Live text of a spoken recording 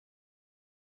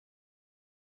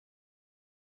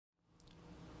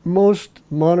Most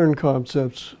modern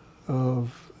concepts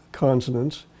of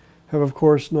consonance have, of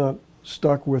course, not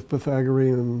stuck with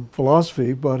Pythagorean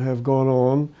philosophy, but have gone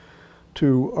on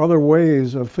to other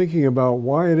ways of thinking about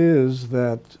why it is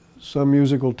that some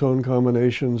musical tone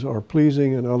combinations are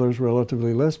pleasing and others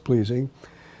relatively less pleasing.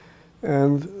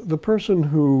 And the person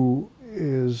who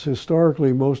is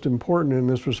historically most important in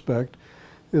this respect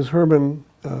is Hermann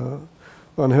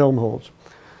von Helmholtz.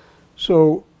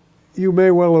 So you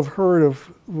may well have heard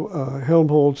of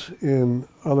Helmholtz in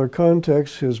other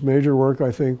contexts. His major work,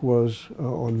 I think, was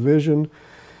on vision.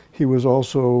 He was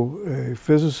also a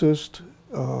physicist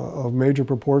of major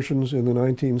proportions in the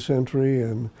 19th century,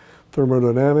 and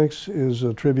thermodynamics is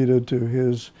attributed to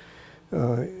his,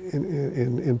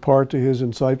 in part to his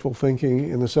insightful thinking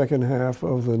in the second half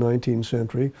of the 19th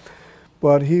century.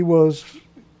 But he was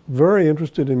very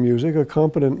interested in music, a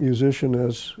competent musician,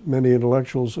 as many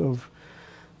intellectuals of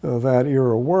that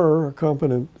era were, a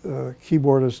competent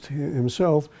keyboardist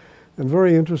himself, and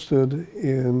very interested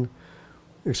in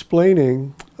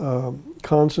explaining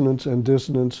consonance and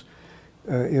dissonance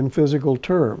in physical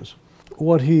terms.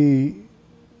 What he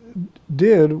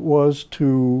did was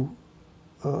to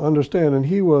understand, and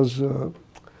he was,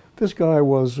 this guy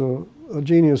was a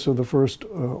genius of the first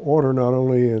order, not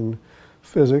only in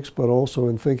physics, but also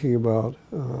in thinking about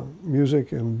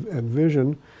music and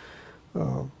vision.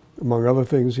 Among other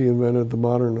things, he invented the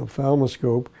modern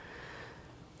ophthalmoscope.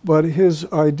 But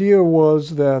his idea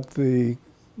was that the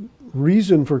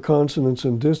reason for consonance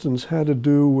and dissonance had to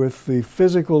do with the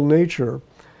physical nature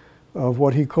of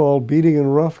what he called beating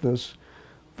and roughness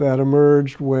that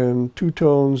emerged when two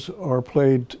tones are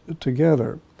played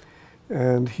together.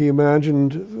 And he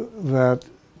imagined that,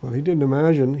 well, he didn't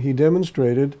imagine, he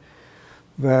demonstrated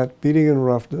that beating and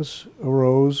roughness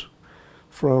arose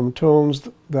from tones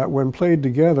that, when played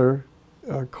together,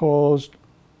 caused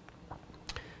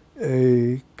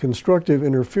a constructive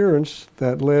interference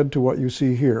that led to what you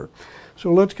see here.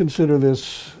 So let's consider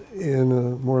this in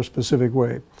a more specific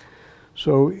way.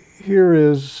 So here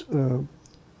is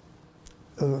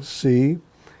C,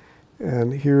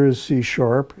 and here is C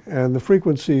sharp, and the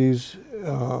frequencies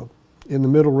in the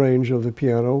middle range of the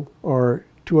piano are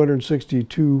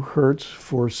 262 hertz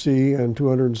for C and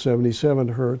 277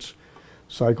 hertz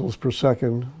cycles per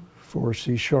second for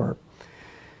C sharp.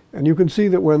 And you can see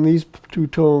that when these two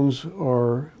tones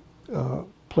are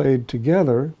played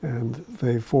together and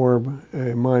they form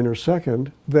a minor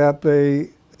second, that they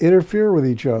interfere with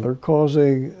each other,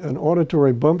 causing an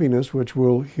auditory bumpiness, which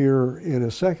we'll hear in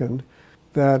a second,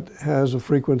 that has a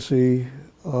frequency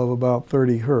of about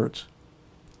 30 hertz.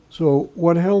 So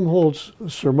what Helmholtz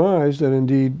surmised, and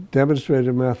indeed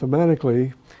demonstrated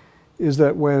mathematically, is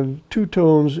that when two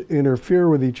tones interfere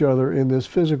with each other in this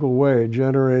physical way,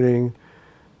 generating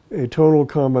a tonal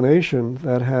combination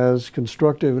that has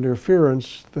constructive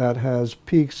interference, that has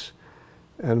peaks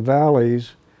and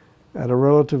valleys at a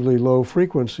relatively low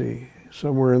frequency,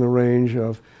 somewhere in the range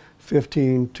of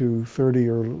 15 to 30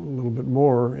 or a little bit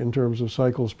more in terms of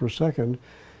cycles per second,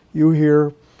 you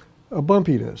hear a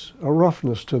bumpiness, a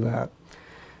roughness to that.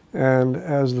 And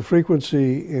as the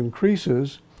frequency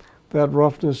increases, that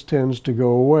roughness tends to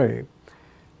go away.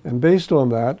 And based on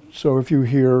that, so if you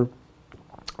hear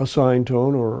a sine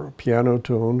tone or a piano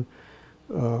tone,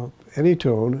 any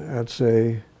tone at,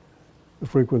 say, a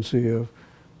frequency of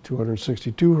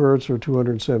 262 hertz or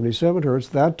 277 hertz,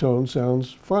 that tone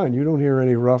sounds fine. You don't hear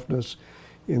any roughness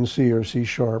in C or C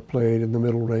sharp played in the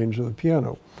middle range of the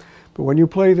piano. But when you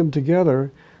play them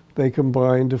together, they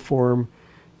combine to form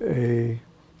a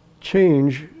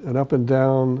change, an up and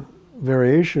down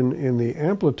variation in the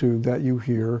amplitude that you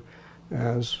hear,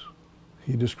 as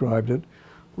he described it,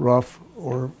 rough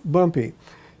or bumpy.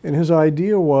 And his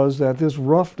idea was that this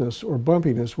roughness or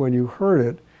bumpiness, when you heard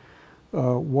it,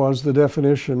 was the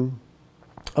definition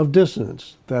of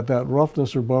dissonance, that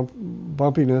roughness or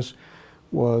bumpiness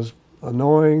was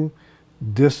annoying,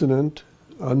 dissonant,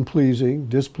 unpleasing,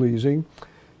 displeasing,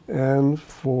 and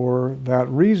for that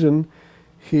reason,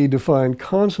 he defined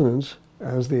consonance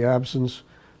as the absence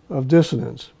of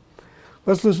dissonance.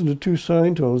 Let's listen to two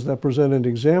sine tones that present an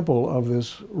example of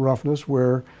this roughness,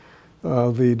 where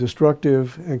the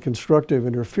destructive and constructive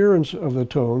interference of the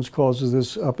tones causes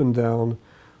this up and down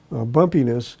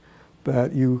bumpiness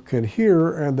that you can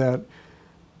hear, and that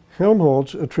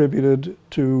Helmholtz attributed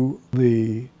to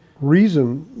the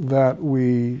reason that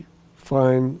we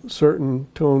find certain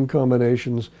tone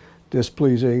combinations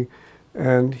displeasing,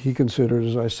 and he considered,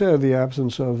 as I said, the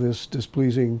absence of this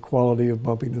displeasing quality of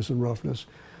bumpiness and roughness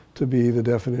to be the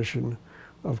definition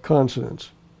of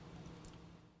consonance.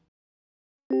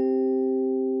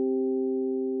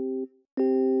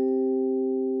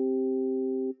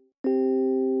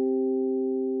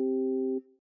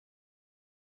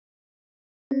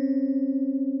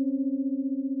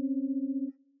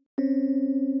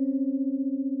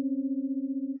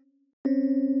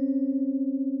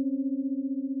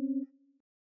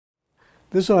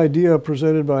 This idea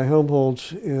presented by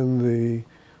Helmholtz in the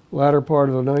latter part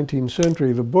of the 19th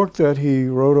century, the book that he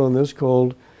wrote on this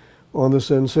called On the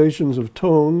Sensations of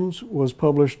Tones was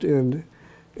published in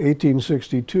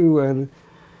 1862, and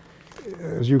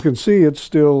as you can see, it's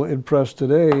still in press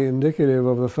today, indicative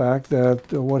of the fact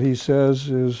that what he says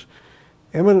is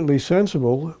eminently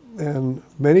sensible, and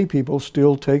many people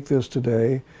still take this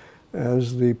today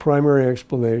as the primary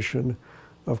explanation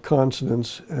of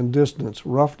consonance and dissonance.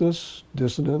 Roughness,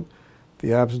 dissonant;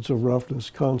 the absence of roughness,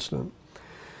 consonant.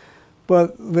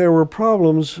 But there were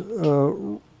problems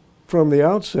from the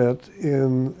outset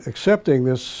in accepting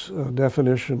this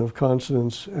definition of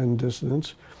consonance and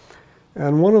dissonance.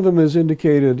 And one of them is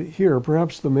indicated here,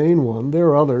 perhaps the main one. There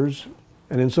are others,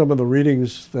 and in some of the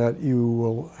readings that you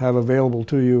will have available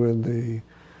to you in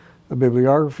the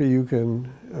bibliography, you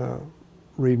can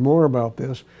read more about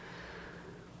this.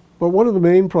 But one of the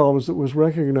main problems that was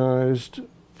recognized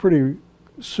pretty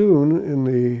soon in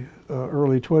the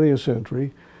early 20th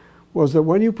century was that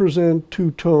when you present two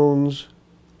tones,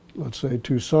 let's say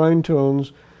two sine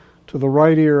tones, to the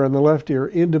right ear and the left ear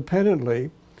independently,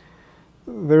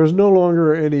 there's no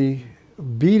longer any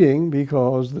beating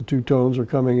because the two tones are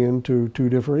coming into two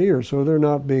different ears. So they're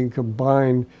not being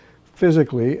combined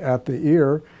physically at the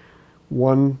ear.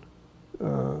 One,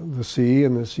 the C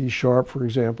and the C sharp, for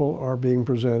example, are being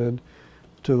presented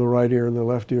to the right ear and the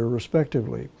left ear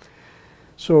respectively.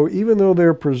 So even though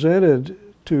they're presented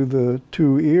to the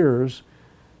two ears,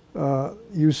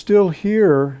 you still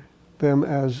hear them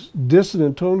as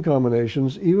dissonant tone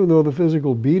combinations, even though the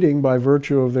physical beating, by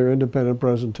virtue of their independent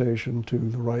presentation to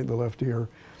the right and the left ear,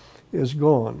 is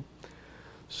gone.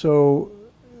 So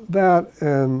that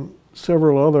and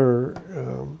several other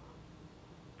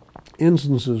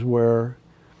instances where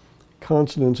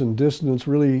consonance and dissonance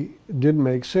really didn't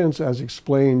make sense as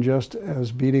explained just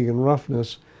as beating and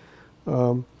roughness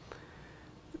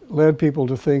led people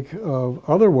to think of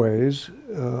other ways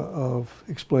of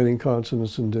explaining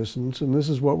consonance and dissonance, and this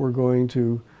is what we're going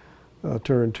to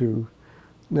turn to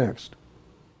next.